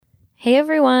Hey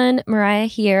everyone, Mariah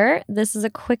here. This is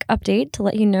a quick update to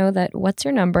let you know that What's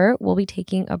Your Number will be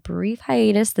taking a brief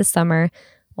hiatus this summer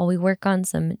while we work on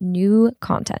some new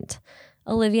content.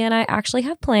 Olivia and I actually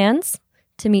have plans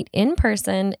to meet in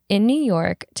person in New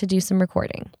York to do some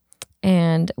recording.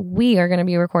 And we are going to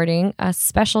be recording a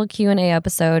special Q&A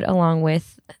episode along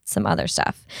with some other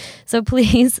stuff. So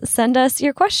please send us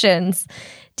your questions.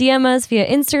 DM us via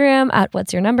Instagram at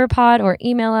What's Your Number Pod or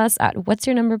email us at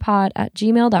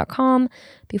whatsyournumberpod@gmail.com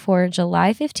before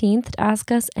July 15th to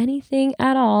ask us anything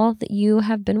at all that you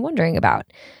have been wondering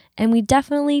about. And we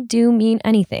definitely do mean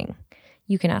anything.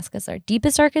 You can ask us our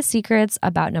deepest, darkest secrets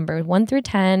about numbers 1 through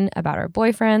 10, about our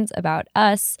boyfriends, about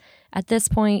us. At this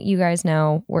point, you guys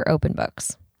know we're open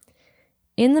books.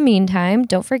 In the meantime,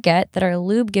 don't forget that our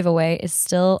lube giveaway is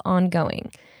still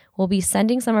ongoing. We'll be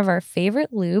sending some of our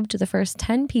favorite lube to the first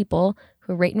 10 people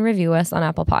who rate and review us on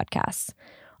Apple Podcasts.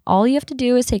 All you have to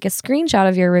do is take a screenshot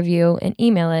of your review and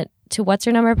email it to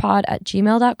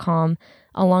whatsyournumberpod@gmail.com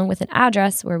along with an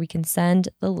address where we can send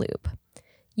the lube.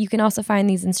 You can also find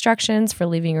these instructions for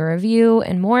leaving a review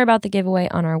and more about the giveaway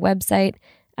on our website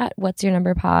at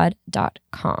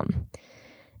whatsyournumberpod.com.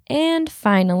 And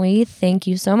finally, thank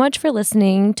you so much for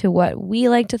listening to what we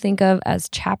like to think of as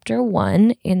Chapter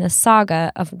 1 in the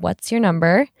saga of What's Your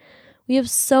Number. We have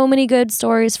so many good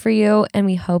stories for you, and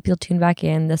we hope you'll tune back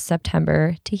in this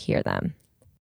September to hear them.